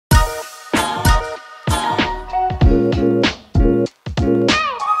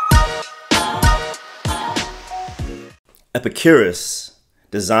Epicurus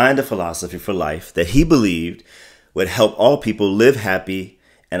designed a philosophy for life that he believed would help all people live happy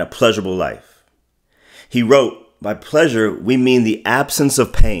and a pleasurable life. He wrote, "By pleasure, we mean the absence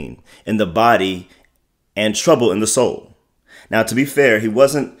of pain in the body and trouble in the soul." Now, to be fair, he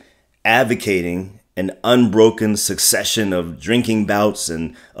wasn't advocating an unbroken succession of drinking bouts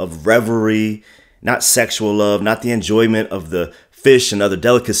and of revelry, not sexual love, not the enjoyment of the fish and other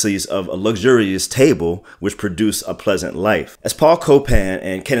delicacies of a luxurious table which produce a pleasant life. As Paul Copan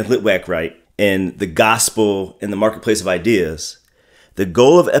and Kenneth Litwack write in The Gospel in the Marketplace of Ideas, the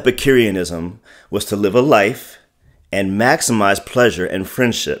goal of Epicureanism was to live a life and maximize pleasure and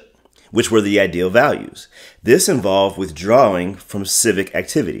friendship, which were the ideal values. This involved withdrawing from civic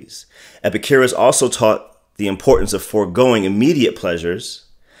activities. Epicurus also taught the importance of foregoing immediate pleasures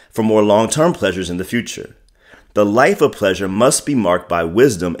for more long-term pleasures in the future. The life of pleasure must be marked by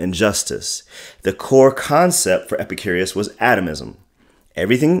wisdom and justice. The core concept for Epicurus was atomism.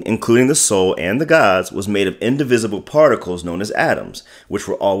 Everything, including the soul and the gods, was made of indivisible particles known as atoms, which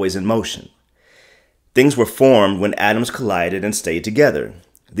were always in motion. Things were formed when atoms collided and stayed together.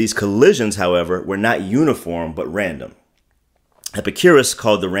 These collisions, however, were not uniform but random. Epicurus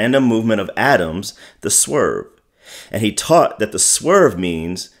called the random movement of atoms the swerve, and he taught that the swerve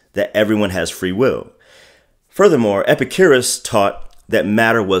means that everyone has free will. Furthermore, Epicurus taught that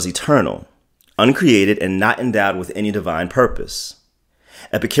matter was eternal, uncreated, and not endowed with any divine purpose.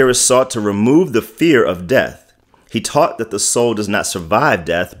 Epicurus sought to remove the fear of death. He taught that the soul does not survive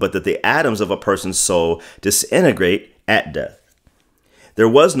death, but that the atoms of a person's soul disintegrate at death. There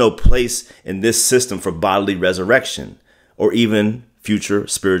was no place in this system for bodily resurrection or even future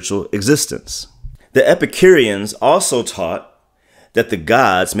spiritual existence. The Epicureans also taught that the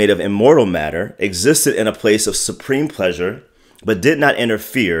gods, made of immortal matter, existed in a place of supreme pleasure, but did not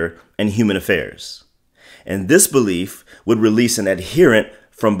interfere in human affairs. And this belief would release an adherent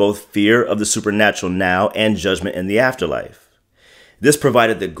from both fear of the supernatural now and judgment in the afterlife. This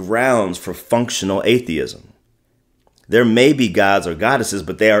provided the grounds for functional atheism. There may be gods or goddesses,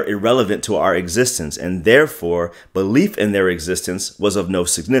 but they are irrelevant to our existence, and therefore belief in their existence was of no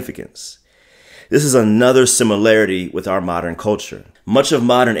significance. This is another similarity with our modern culture. Much of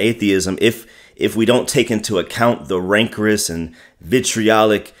modern atheism, if we don't take into account the rancorous and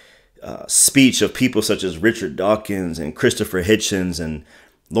vitriolic speech of people such as Richard Dawkins and Christopher Hitchens and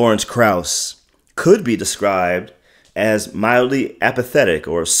Lawrence Krauss, could be described as mildly apathetic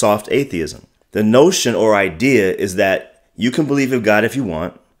or soft atheism. The notion or idea is that you can believe in God if you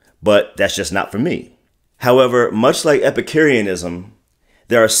want, but that's just not for me. However, much like Epicureanism,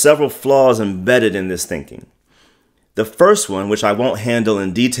 there are several flaws embedded in this thinking. The first one, which I won't handle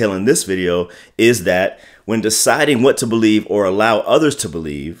in detail in this video, is that when deciding what to believe or allow others to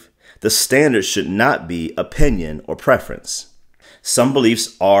believe, the standard should not be opinion or preference. Some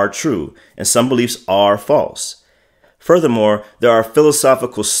beliefs are true and some beliefs are false. Furthermore, there are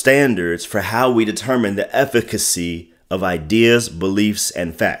philosophical standards for how we determine the efficacy of ideas, beliefs,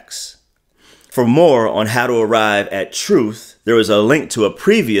 and facts. For more on how to arrive at truth, there is a link to a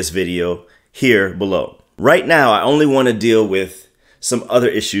previous video here below. Right now, I only want to deal with some other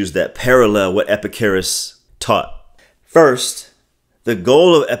issues that parallel what Epicurus taught. First, the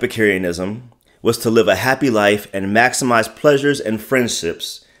goal of Epicureanism was to live a happy life and maximize pleasures and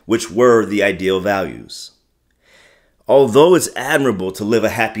friendships, which were the ideal values. Although it's admirable to live a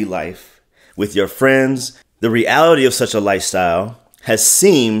happy life with your friends, the reality of such a lifestyle has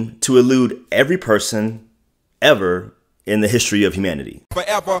seemed to elude every person ever in the history of humanity.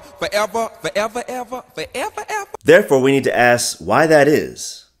 Forever, forever, forever, ever, forever, ever. Therefore, we need to ask why that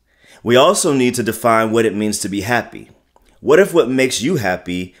is. We also need to define what it means to be happy. What if what makes you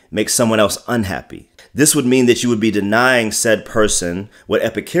happy makes someone else unhappy? This would mean that you would be denying said person what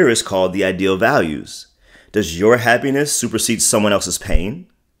Epicurus called the ideal values. Does your happiness supersede someone else's pain?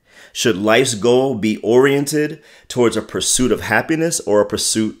 Should life's goal be oriented towards a pursuit of happiness or a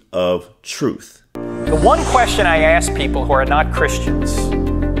pursuit of truth? The one question I ask people who are not Christians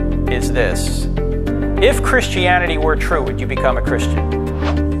is this: if Christianity were true, would you become a Christian?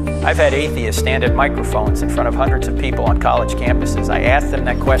 I've had atheists stand at microphones in front of hundreds of people on college campuses. I ask them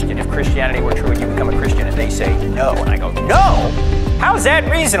that question: if Christianity were true, would you become a Christian? And they say no. And I go, no? How's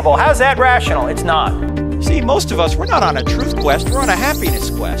that reasonable? How's that rational? It's not. See, most of us, we're not on a truth quest, we're on a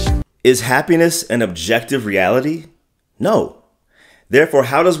happiness quest. Is happiness an objective reality? No. Therefore,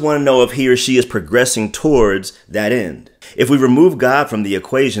 how does one know if he or she is progressing towards that end? If we remove God from the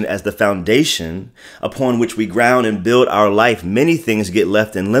equation as the foundation upon which we ground and build our life, many things get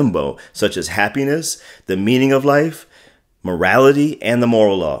left in limbo, such as happiness, the meaning of life, morality, and the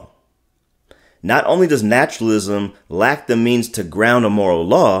moral law. Not only does naturalism lack the means to ground a moral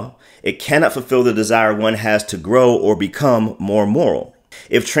law, it cannot fulfill the desire one has to grow or become more moral.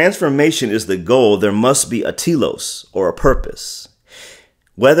 If transformation is the goal, there must be a telos, or a purpose.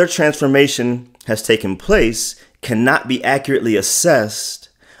 Whether transformation has taken place cannot be accurately assessed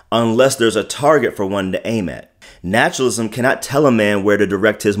unless there's a target for one to aim at. Naturalism cannot tell a man where to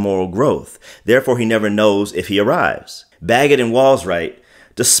direct his moral growth. Therefore, he never knows if he arrives. Bagot and Walls write,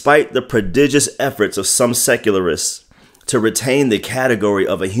 despite the prodigious efforts of some secularists to retain the category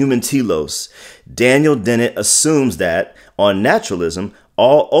of a human telos, Daniel Dennett assumes that, on naturalism,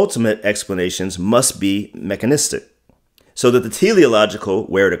 all ultimate explanations must be mechanistic, so that the teleological,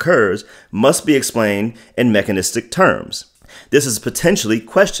 where it occurs, must be explained in mechanistic terms. This is potentially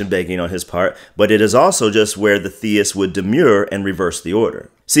question-begging on his part, but it is also just where the theist would demur and reverse the order.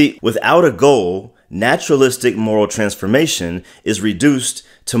 See, without a goal, naturalistic moral transformation is reduced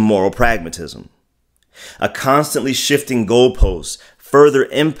to moral pragmatism. A constantly shifting goalpost further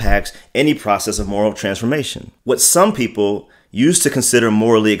impacts any process of moral transformation. What some people used to consider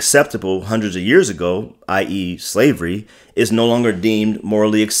morally acceptable hundreds of years ago, i.e. slavery, is no longer deemed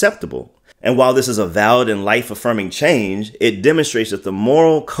morally acceptable. And while this is a valid and life-affirming change, it demonstrates that the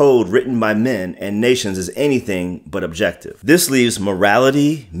moral code written by men and nations is anything but objective. This leaves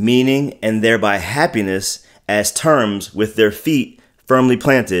morality, meaning, and thereby happiness as terms with their feet firmly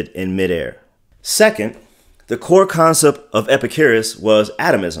planted in midair. Second, the core concept of Epicurus was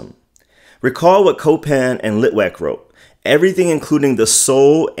atomism. Recall what Copan and Litwack wrote. Everything, including the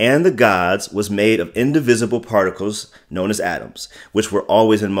soul and the gods, was made of indivisible particles known as atoms, which were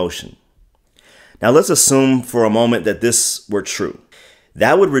always in motion. Now let's assume for a moment that this were true.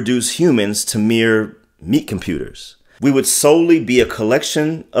 That would reduce humans to mere meat computers. We would solely be a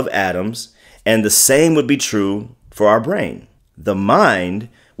collection of atoms, and the same would be true for our brain. The mind,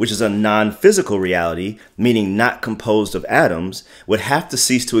 which is a non-physical reality, meaning not composed of atoms, would have to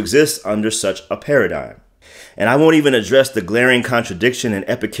cease to exist under such a paradigm. And I won't even address the glaring contradiction in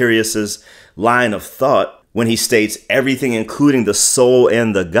Epicurus's line of thought when he states everything, including the soul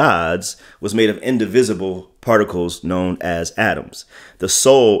and the gods, was made of indivisible particles known as atoms. The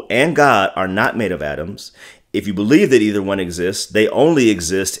soul and God are not made of atoms. If you believe that either one exists, they only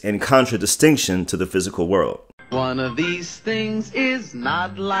exist in contradistinction to the physical world. One of these things is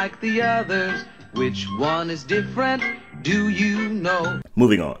not like the others. Which one is different? Do you know?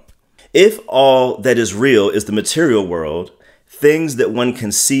 Moving on. If all that is real is the material world, things that one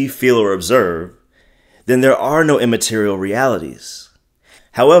can see, feel, or observe, then there are no immaterial realities.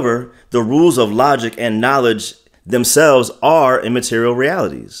 However, the rules of logic and knowledge themselves are immaterial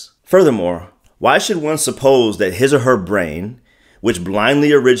realities. Furthermore, why should one suppose that his or her brain, which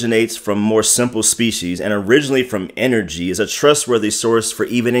blindly originates from more simple species and originally from energy, is a trustworthy source for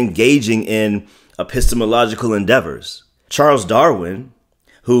even engaging in epistemological endeavors? Charles Darwin,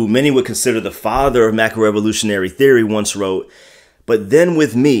 who many would consider the father of macroevolutionary theory, once wrote, "But then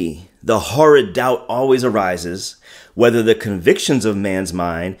with me, the horrid doubt always arises whether the convictions of man's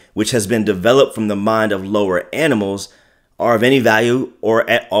mind, which has been developed from the mind of lower animals, are of any value or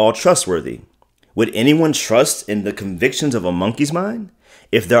at all trustworthy. Would anyone trust in the convictions of a monkey's mind,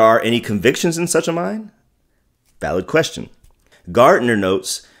 if there are any convictions in such a mind?" Valid question. Gardner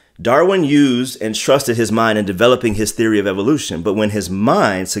notes, Darwin used and trusted his mind in developing his theory of evolution, but when his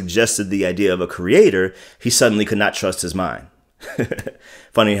mind suggested the idea of a creator, he suddenly could not trust his mind.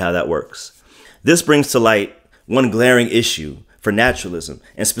 Funny how that works. This brings to light one glaring issue for naturalism,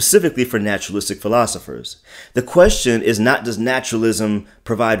 and specifically for naturalistic philosophers. The question is not, does naturalism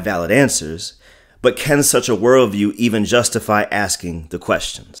provide valid answers, but can such a worldview even justify asking the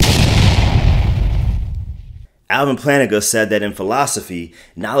questions? Alvin Plantinga said that in philosophy,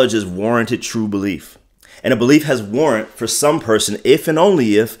 knowledge is warranted true belief. And a belief has warrant for some person if and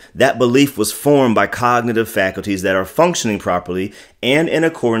only if that belief was formed by cognitive faculties that are functioning properly and in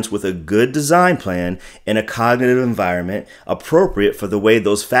accordance with a good design plan in a cognitive environment appropriate for the way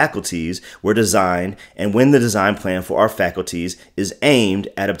those faculties were designed and when the design plan for our faculties is aimed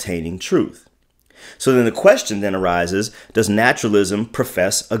at obtaining truth. So then the question then arises, does naturalism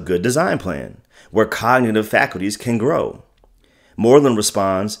profess a good design plan where cognitive faculties can grow? Moreland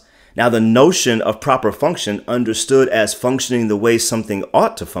responds, now the notion of proper function understood as functioning the way something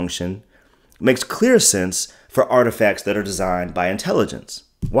ought to function makes clear sense for artifacts that are designed by intelligence.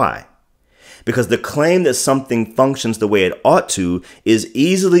 Why? Because the claim that something functions the way it ought to is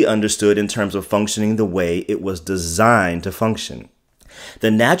easily understood in terms of functioning the way it was designed to function.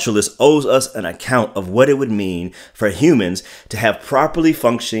 The naturalist owes us an account of what it would mean for humans to have properly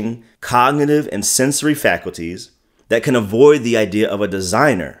functioning cognitive and sensory faculties that can avoid the idea of a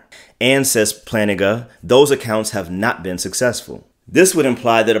designer And says Plantinga, those accounts have not been successful. This would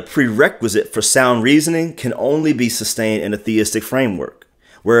imply that a prerequisite for sound reasoning can only be sustained in a theistic framework,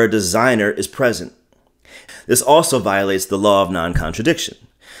 where a designer is present. This also violates the law of non-contradiction,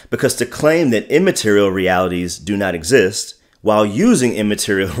 because to claim that immaterial realities do not exist, while using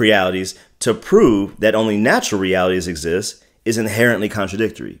immaterial realities to prove that only natural realities exist, is inherently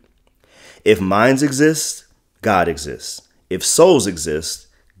contradictory. If minds exist, God exists. If souls exist,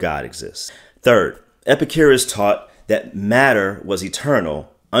 God exists. Third, Epicurus taught that matter was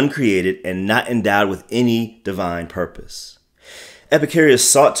eternal, uncreated, and not endowed with any divine purpose. Epicurus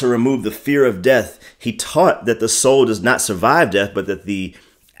sought to remove the fear of death. He taught that the soul does not survive death, but that the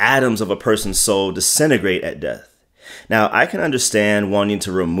atoms of a person's soul disintegrate at death. Now, I can understand wanting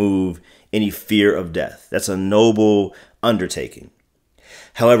to remove any fear of death. That's a noble undertaking.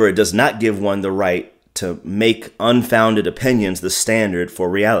 However, it does not give one the right to make unfounded opinions the standard for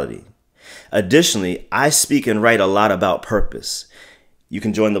reality. Additionally, I speak and write a lot about purpose. You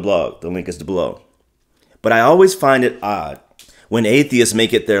can join the blog. The link is below. But I always find it odd when atheists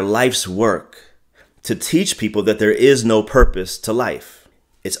make it their life's work to teach people that there is no purpose to life.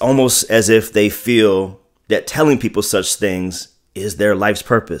 It's almost as if they feel that telling people such things is their life's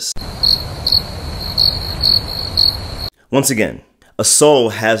purpose. Once again, a soul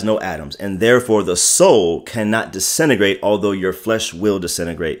has no atoms, and therefore the soul cannot disintegrate, although your flesh will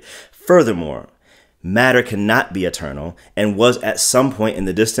disintegrate. Furthermore, matter cannot be eternal and was at some point in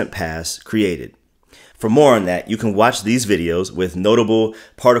the distant past created. For more on that, you can watch these videos with notable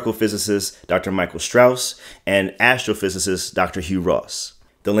particle physicist Dr. Michael Strauss and astrophysicist Dr. Hugh Ross.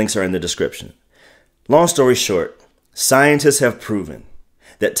 The links are in the description. Long story short, scientists have proven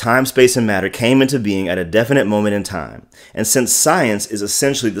that time, space, and matter came into being at a definite moment in time. And since science is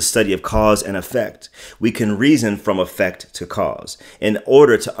essentially the study of cause and effect, we can reason from effect to cause in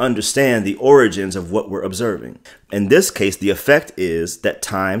order to understand the origins of what we're observing. In this case, the effect is that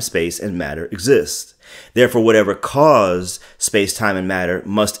time, space, and matter exist. Therefore, whatever caused space, time, and matter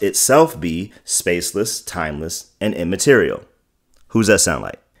must itself be spaceless, timeless, and immaterial. Who's that sound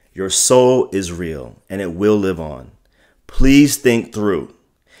like? Your soul is real, and it will live on. Please think through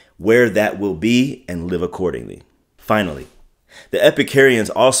where that will be and live accordingly. Finally, the Epicureans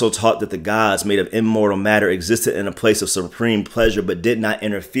also taught that the gods made of immortal matter existed in a place of supreme pleasure but did not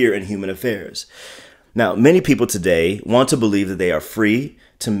interfere in human affairs. Now, many people today want to believe that they are free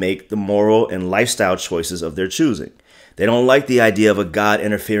to make the moral and lifestyle choices of their choosing. They don't like the idea of a god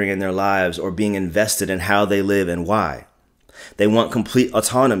interfering in their lives or being invested in how they live and why. They want complete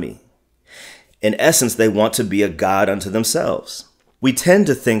autonomy. In essence, they want to be a god unto themselves. We tend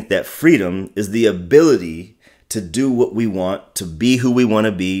to think that freedom is the ability to do what we want, to be who we want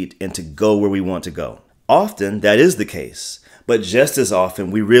to be, and to go where we want to go. Often that is the case, but just as often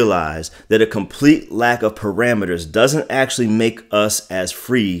we realize that a complete lack of parameters doesn't actually make us as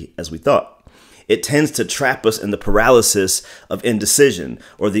free as we thought. It tends to trap us in the paralysis of indecision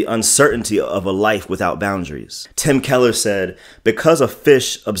or the uncertainty of a life without boundaries. Tim Keller said, because a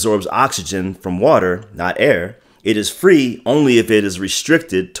fish absorbs oxygen from water, not air, it is free only if it is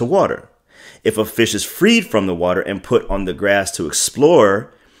restricted to water. If a fish is freed from the water and put on the grass to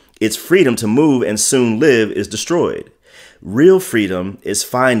explore, its freedom to move and soon live is destroyed. Real freedom is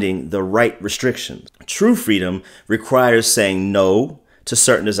finding the right restrictions. True freedom requires saying no to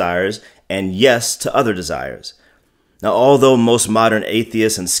certain desires and yes to other desires. Now, although most modern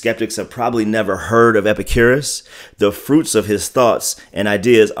atheists and skeptics have probably never heard of Epicurus, the fruits of his thoughts and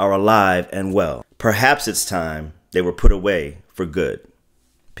ideas are alive and well. Perhaps it's time they were put away for good.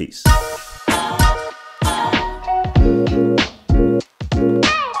 Peace.